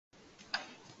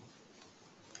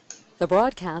The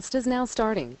broadcast is now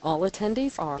starting. All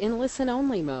attendees are in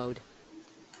listen-only mode.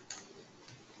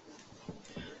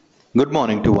 Good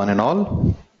morning to one and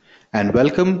all, and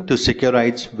welcome to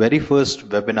Securite's very first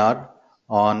webinar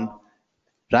on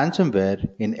ransomware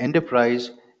in enterprise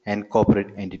and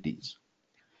corporate entities.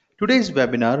 Today's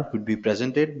webinar will be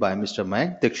presented by Mr.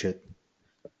 Mayank Dixit.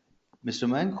 Mr.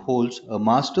 Mayank holds a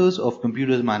Master's of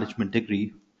Computer Management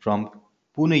degree from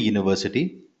Pune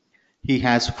University. He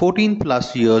has 14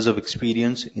 plus years of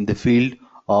experience in the field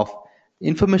of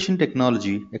information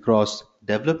technology across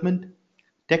development,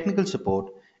 technical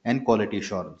support, and quality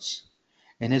assurance.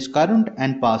 In his current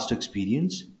and past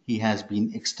experience, he has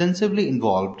been extensively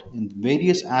involved in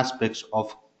various aspects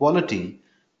of quality,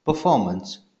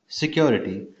 performance,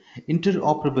 security,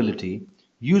 interoperability,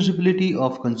 usability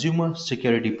of consumer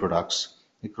security products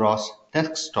across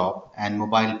desktop and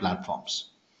mobile platforms.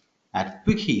 At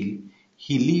QuickHeal,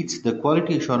 he leads the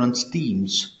quality assurance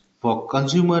teams for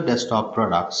consumer desktop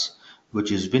products,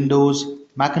 which is Windows,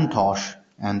 Macintosh,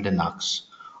 and Linux.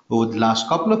 Over the last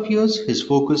couple of years, his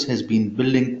focus has been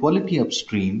building quality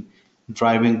upstream,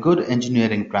 driving good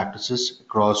engineering practices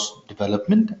across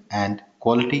development and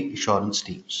quality assurance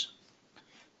teams.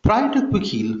 Prior to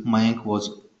QuickHeal, Mayank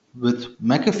was with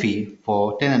McAfee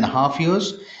for 10.5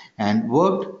 years and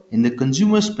worked in the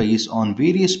consumer space on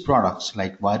various products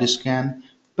like virus scan,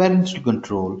 parental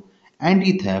control,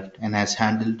 anti-theft, and has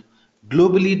handled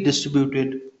globally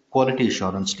distributed quality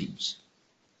assurance teams.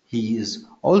 He is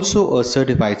also a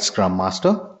certified Scrum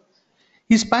Master.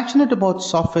 He is passionate about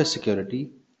software security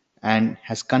and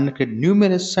has conducted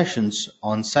numerous sessions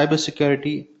on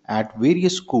cybersecurity at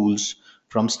various schools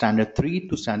from Standard 3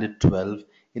 to Standard 12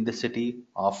 in the city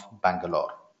of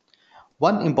Bangalore.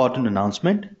 One important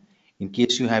announcement: in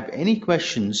case you have any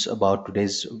questions about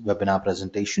today's webinar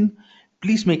presentation,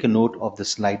 please make a note of the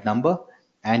slide number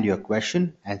and your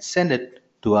question and send it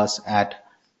to us at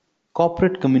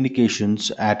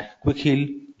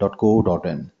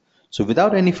corporatecommunications@quickheal.co.in. So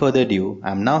without any further ado,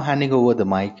 I'm now handing over the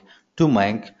mic to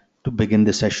Mike to begin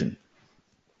the session.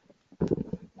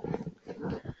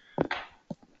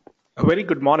 A very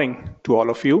good morning to all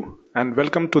of you and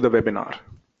welcome to the webinar.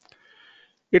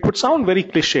 It would sound very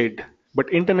cliched,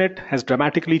 but internet has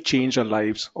dramatically changed our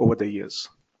lives over the years.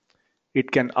 It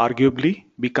can arguably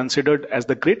be considered as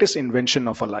the greatest invention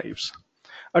of our lives,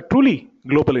 a truly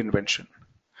global invention.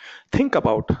 Think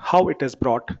about how it has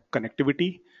brought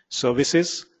connectivity,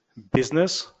 services,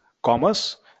 business,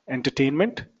 commerce,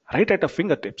 entertainment right at our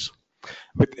fingertips.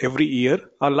 With every year,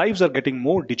 our lives are getting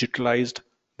more digitalized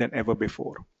than ever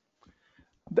before.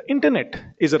 The internet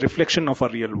is a reflection of our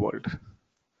real world.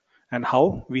 And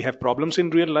how we have problems in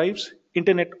real lives,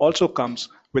 internet also comes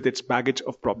with its baggage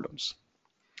of problems.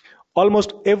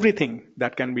 Almost everything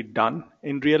that can be done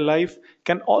in real life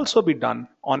can also be done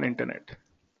on internet.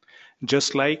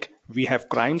 Just like we have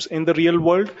crimes in the real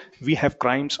world, we have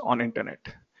crimes on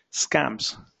internet.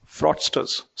 Scams,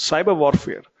 fraudsters, cyber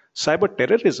warfare, cyber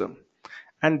terrorism,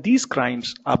 and these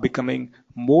crimes are becoming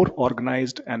more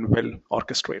organized and well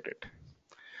orchestrated.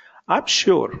 I'm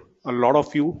sure a lot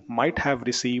of you might have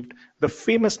received the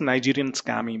famous Nigerian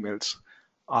scam emails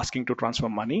asking to transfer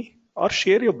money or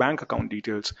share your bank account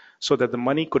details so that the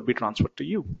money could be transferred to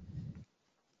you.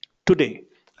 Today,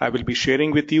 I will be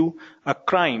sharing with you a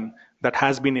crime that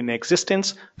has been in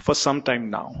existence for some time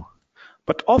now,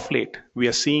 but of late we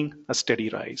are seeing a steady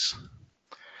rise.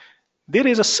 There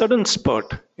is a sudden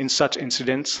spurt in such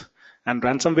incidents, and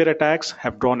ransomware attacks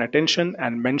have drawn attention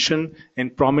and mention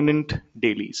in prominent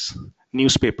dailies,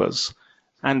 newspapers,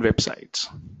 and websites.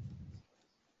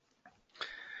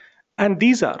 And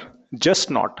these are just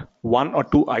not one or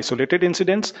two isolated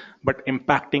incidents, but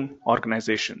impacting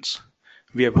organizations.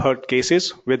 We have heard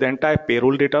cases where the entire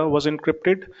payroll data was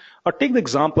encrypted, or take the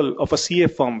example of a CA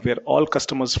firm where all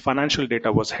customers' financial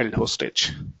data was held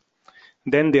hostage.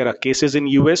 Then there are cases in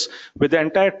US where the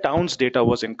entire town's data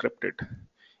was encrypted.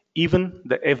 Even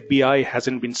the FBI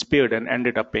hasn't been spared and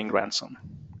ended up paying ransom.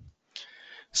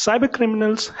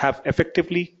 Cybercriminals have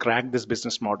effectively cracked this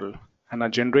business model and are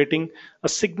generating a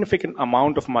significant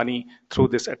amount of money through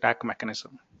this attack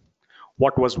mechanism.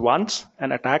 What was once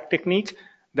an attack technique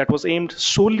that was aimed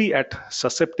solely at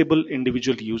susceptible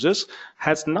individual users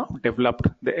has now developed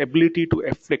the ability to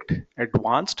afflict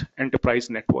advanced enterprise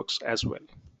networks as well.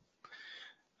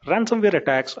 Ransomware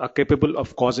attacks are capable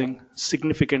of causing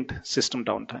significant system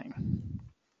downtime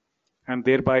and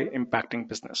thereby impacting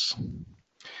business.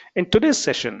 In today's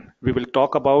session, we will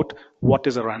talk about what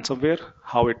is a ransomware,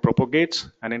 how it propagates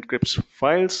and encrypts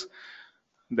files,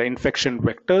 the infection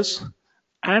vectors,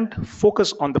 and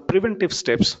focus on the preventive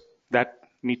steps that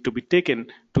need to be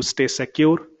taken to stay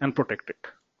secure and protected.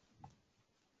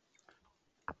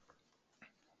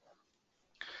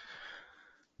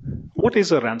 What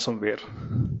is a ransomware?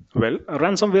 Well, a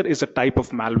ransomware is a type of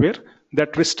malware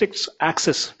that restricts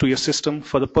access to your system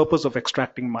for the purpose of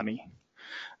extracting money.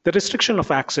 The restriction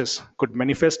of access could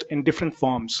manifest in different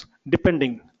forms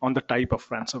depending on the type of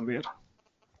ransomware.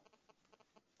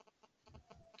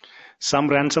 Some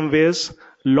ransomwares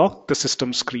lock the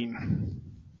system screen,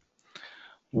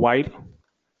 while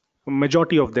a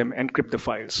majority of them encrypt the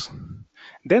files.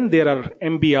 Then there are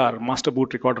MBR, master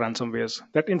boot record ransomwares,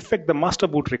 that infect the master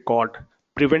boot record,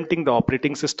 preventing the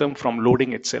operating system from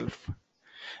loading itself.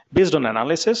 Based on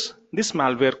analysis, this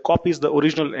malware copies the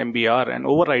original MBR and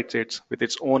overwrites it with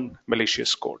its own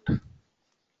malicious code.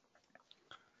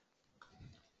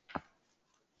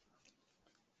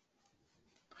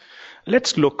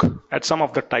 Let's look at some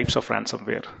of the types of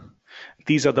ransomware.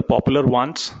 These are the popular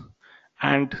ones,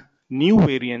 and new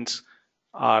variants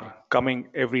are coming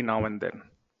every now and then.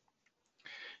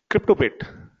 Cryptorbit,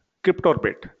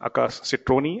 aka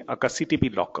Citroni, aka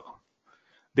CTP locker.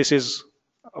 This is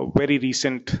a very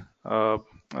recent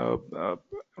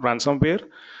ransomware,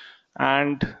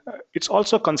 and it's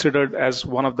also considered as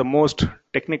one of the most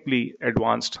technically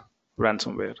advanced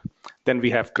ransomware. Then we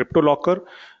have CryptoLocker,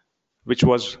 which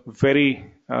was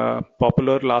very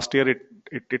popular last year.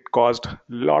 It caused a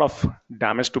lot of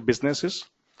damage to businesses.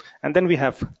 And then we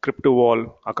have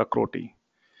CryptoWall, aka Croti.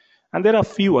 And there are a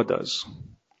few others.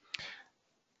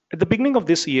 At the beginning of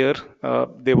this year,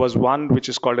 there was one which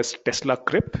is called as Tesla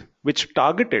Crypt, which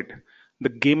targeted the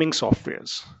gaming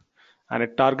softwares. And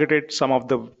it targeted some of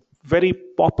the very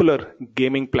popular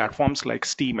gaming platforms like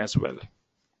Steam as well.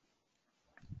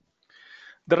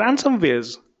 The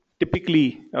ransomwares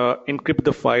typically encrypt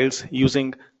the files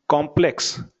using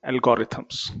complex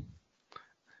algorithms,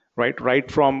 right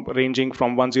from ranging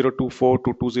from 1024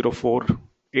 to 204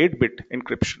 8-bit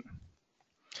encryption.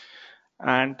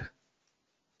 And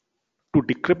to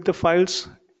decrypt the files,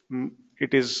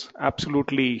 it is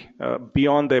absolutely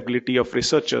beyond the ability of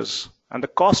researchers, and the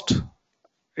cost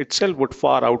itself would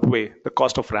far outweigh the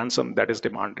cost of ransom that is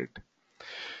demanded.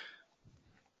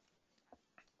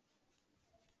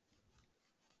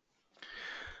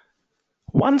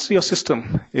 Once your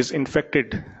system is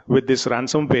infected with this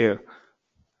ransomware,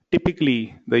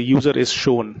 typically the user is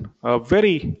shown a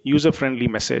very user-friendly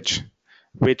message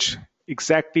which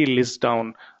exactly lists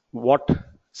down what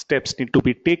steps need to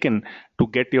be taken to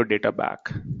get your data back.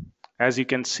 As you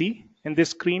can see in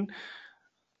this screen,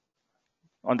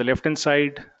 on the left-hand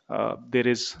side, there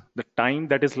is the time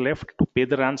that is left to pay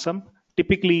the ransom.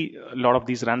 Typically, a lot of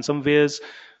these ransomwares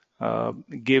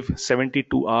give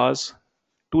 72 hours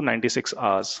to 96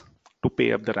 hours to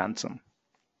pay up the ransom.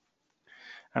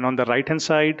 And on the right-hand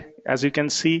side, as you can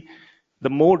see, the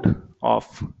mode of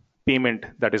payment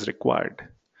that is required.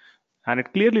 And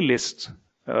it clearly lists,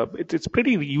 it's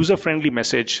pretty user-friendly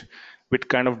message with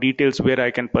kind of details where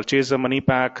I can purchase a money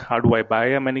pack, how do I buy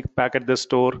a money pack at the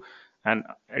store, and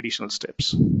additional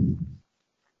steps.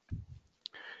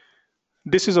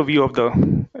 This is a view of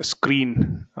the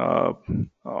screen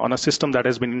on a system that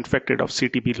has been infected of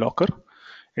CTP locker.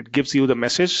 It gives you the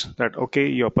message that, okay,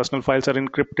 your personal files are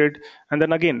encrypted, and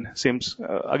then again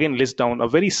lists down a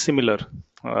very similar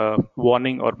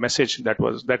warning or message that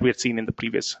we had seen in the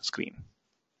previous screen.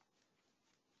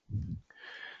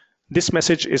 This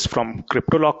message is from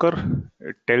CryptoLocker.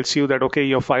 It tells you that, okay,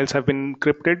 your files have been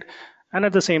encrypted, and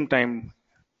at the same time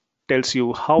tells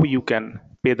you how you can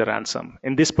pay the ransom.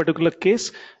 In this particular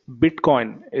case,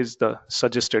 Bitcoin is the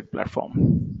suggested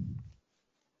platform.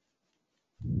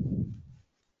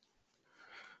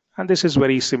 And this is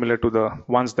very similar to the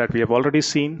ones that we have already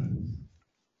seen.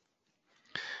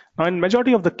 Now, in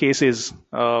majority of the cases,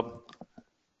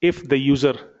 if the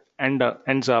user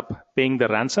ends up paying the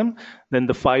ransom, then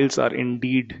the files are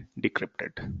indeed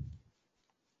decrypted.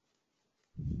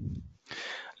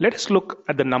 Let us look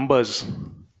at the numbers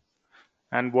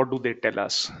and what do they tell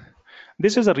us.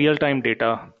 This is a real-time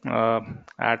data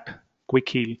at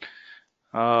QuickHeal.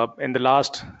 In the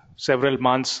last several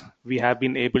months, we have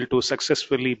been able to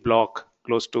successfully block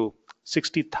close to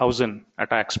 60,000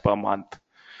 attacks per month,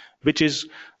 which is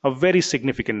a very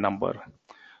significant number.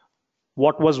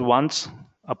 What was once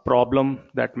a problem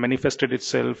that manifested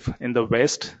itself in the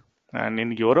West and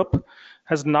in Europe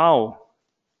has now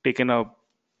taken a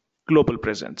global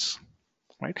presence,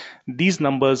 right? These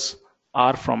numbers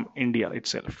are from India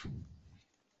itself.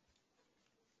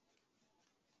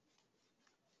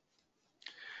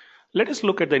 Let us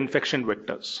look at the infection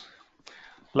vectors.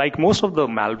 Like most of the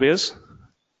malwares,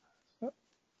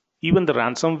 even the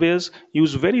ransomwares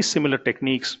use very similar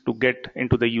techniques to get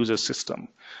into the user's system.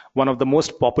 One of the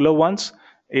most popular ones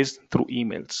is through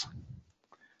emails.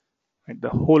 The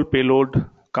whole payload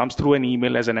comes through an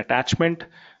email as an attachment,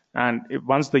 and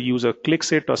once the user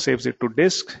clicks it or saves it to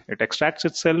disk, it extracts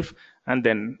itself and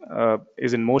then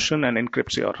is in motion and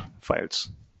encrypts your files.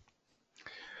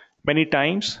 Many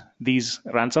times these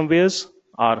ransomwares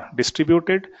are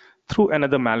distributed through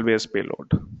another malware's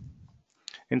payload.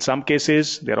 In some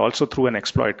cases, they're also through an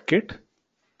exploit kit.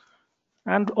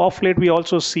 And of late, we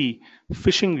also see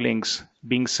phishing links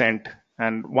being sent.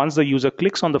 And once the user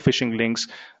clicks on the phishing links,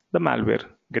 the malware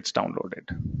gets downloaded.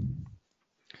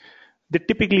 They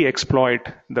typically exploit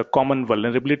the common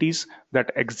vulnerabilities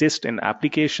that exist in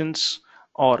applications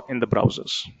or in the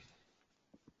browsers.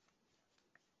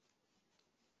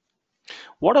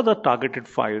 What are the targeted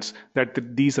files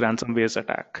that these ransomwares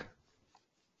attack?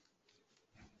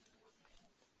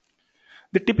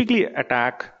 They typically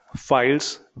attack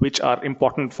files which are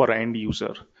important for an end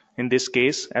user. In this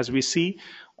case, as we see,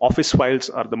 Office files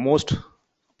are the most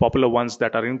popular ones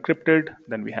that are encrypted.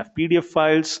 Then we have PDF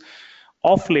files.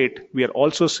 Of late, we are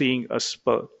also seeing a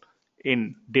spurt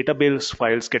in database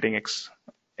files getting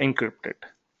encrypted.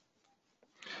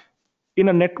 In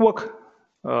a network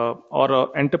or an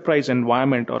enterprise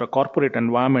environment or a corporate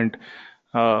environment,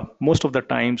 most of the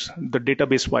times the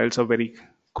database files are very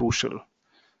crucial.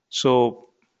 So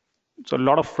a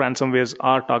lot of ransomwares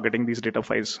are targeting these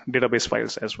database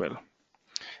files as well.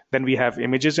 Then we have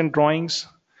images and drawings,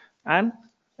 and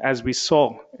as we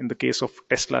saw in the case of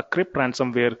Tesla Crypt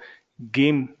ransomware,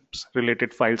 games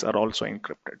related files are also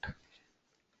encrypted.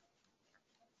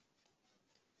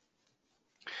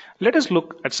 Let us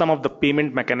look at some of the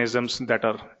payment mechanisms that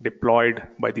are deployed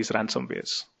by these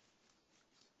ransomwares.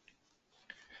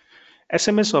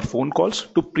 SMS or phone calls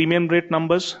to premium rate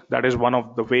numbers, that is one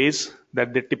of the ways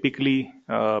that they typically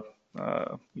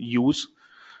use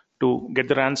to get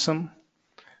the ransom.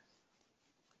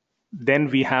 Then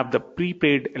we have the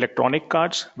prepaid electronic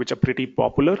cards, which are pretty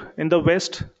popular in the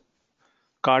West.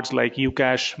 Cards like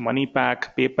UCash,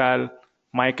 MoneyPack, PayPal,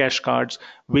 MyCash cards,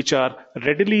 which are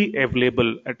readily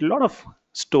available at a lot of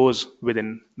stores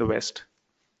within the West.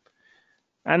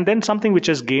 And then something which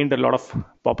has gained a lot of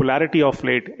popularity of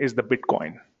late is the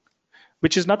Bitcoin,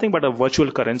 which is nothing but a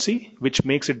virtual currency, which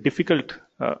makes it difficult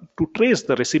to trace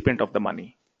the recipient of the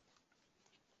money.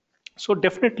 So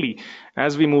definitely,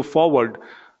 as we move forward,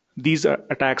 these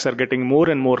attacks are getting more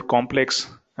and more complex,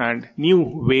 and new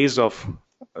ways of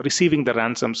receiving the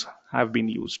ransoms have been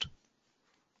used.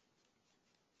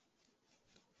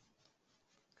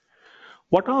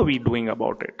 What are we doing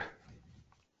about it?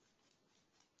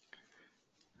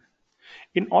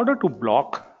 In order to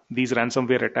block these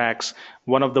ransomware attacks,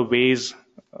 one of the ways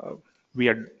we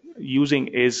are using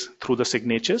is through the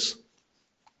signatures.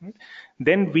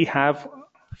 Then we have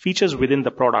features within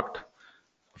the product,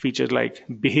 features like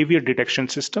behavior detection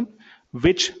system,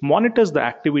 which monitors the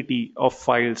activity of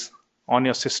files on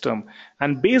your system,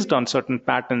 and based on certain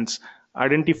patterns,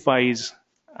 identifies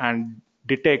and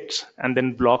detects and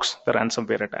then blocks the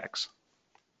ransomware attacks.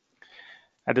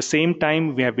 At the same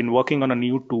time, we have been working on a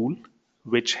new tool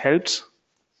which helps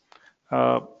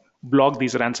block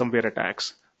these ransomware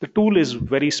attacks. The tool is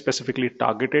very specifically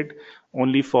targeted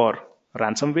only for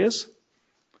ransomwares.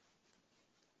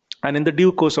 And in the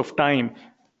due course of time,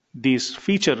 this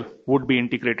feature would be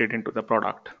integrated into the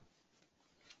product.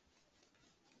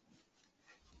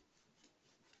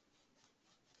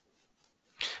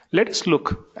 Let us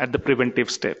look at the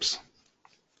preventive steps.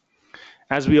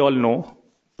 As we all know,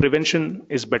 prevention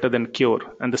is better than cure,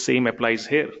 and the same applies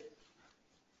here.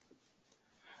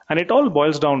 And it all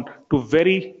boils down to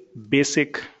very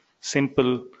basic,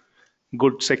 simple,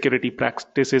 good security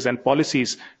practices and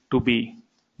policies to be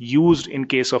used in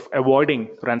case of avoiding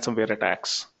ransomware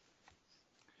attacks.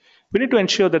 We need to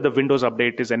ensure that the Windows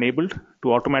update is enabled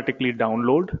to automatically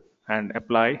download and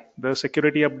apply the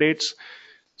security updates.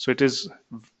 So it is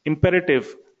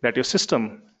imperative that your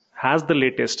system has the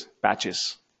latest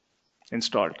patches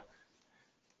installed.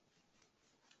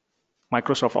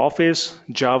 Microsoft Office,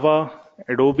 Java,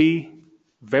 Adobe,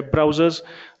 web browsers,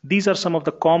 these are some of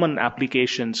the common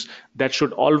applications that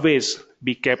should always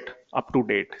be kept up to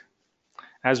date.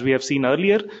 As we have seen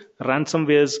earlier,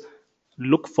 ransomwares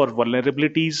look for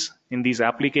vulnerabilities in these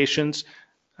applications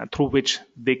through which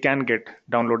they can get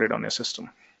downloaded on your system.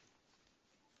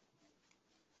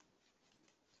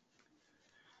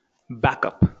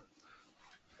 Backup.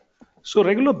 So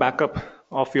regular backup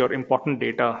of your important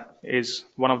data is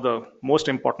one of the most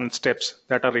important steps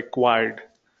that are required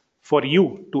for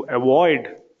you to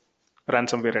avoid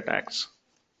ransomware attacks.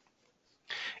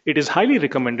 It is highly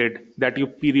recommended that you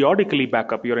periodically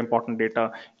back up your important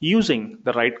data using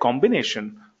the right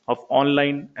combination of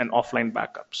online and offline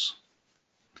backups.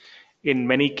 In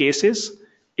many cases,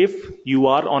 if you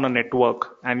are on a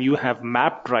network and you have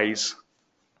map drives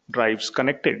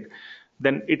connected,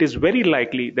 then it is very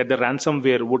likely that the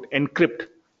ransomware would encrypt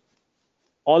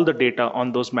all the data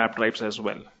on those map drives as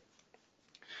well.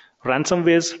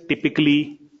 Ransomwares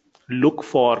typically look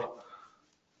for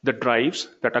the drives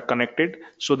that are connected,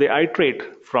 so they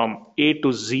iterate from A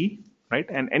to Z, right?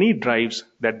 And any drives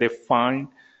that they find,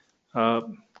 uh,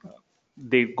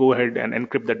 they go ahead and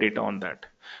encrypt the data on that.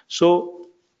 So,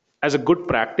 as a good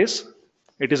practice,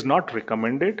 it is not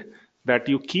recommended that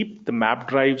you keep the map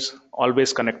drives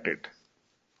always connected,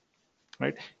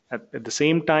 right? At the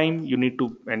same time, you need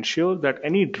to ensure that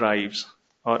any drives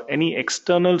or any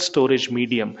external storage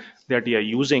medium that you are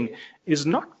using is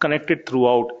not connected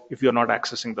throughout if you're not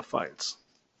accessing the files.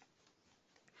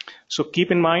 So keep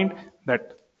in mind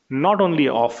that not only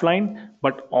offline,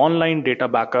 but online data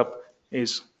backup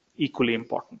is equally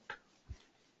important.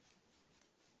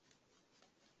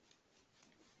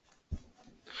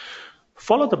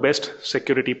 Follow the best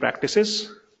security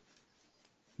practices.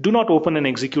 Do not open and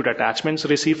execute attachments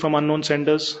received from unknown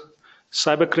senders.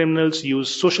 Cybercriminals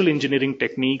use social engineering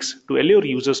techniques to allure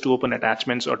users to open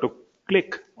attachments or to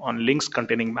click on links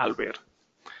containing malware.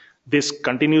 This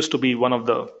continues to be one of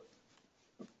the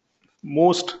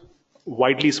most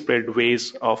widely spread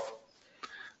ways of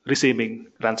receiving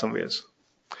ransomwares.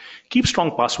 Keep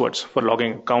strong passwords for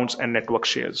logging accounts and network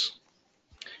shares.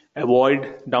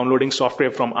 Avoid downloading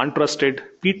software from untrusted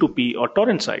P2P or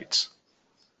torrent sites.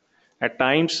 At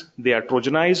times, they are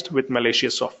trojanized with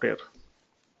malicious software.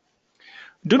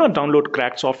 Do not download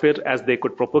cracked software, as they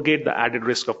could propagate the added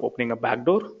risk of opening a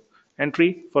backdoor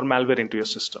entry for malware into your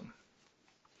system.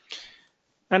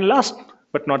 And last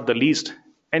but not the least,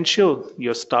 ensure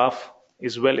your staff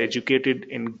is well educated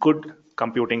in good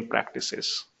computing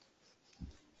practices.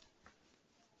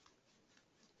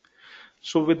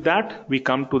 So with that, we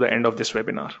come to the end of this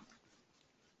webinar.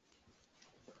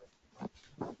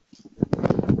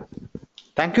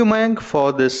 Thank you, Mayank,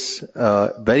 for this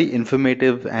very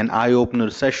informative and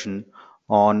eye-opener session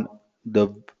on the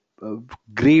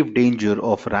grave danger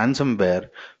of ransomware,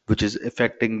 which is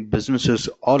affecting businesses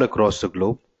all across the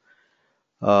globe.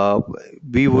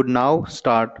 We would now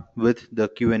start with the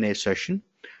Q&A session.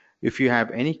 If you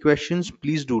have any questions,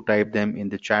 please do type them in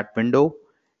the chat window,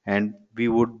 and we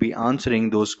would be answering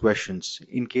those questions.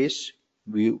 In case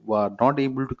we are not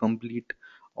able to complete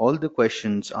all the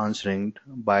questions answering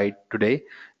by today,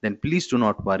 then please do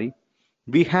not worry.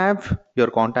 We have your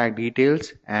contact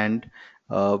details, and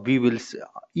we will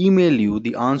email you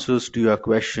the answers to your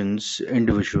questions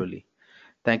individually.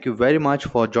 Thank you very much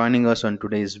for joining us on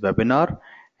today's webinar,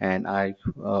 and I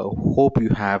hope you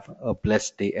have a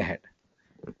blessed day ahead.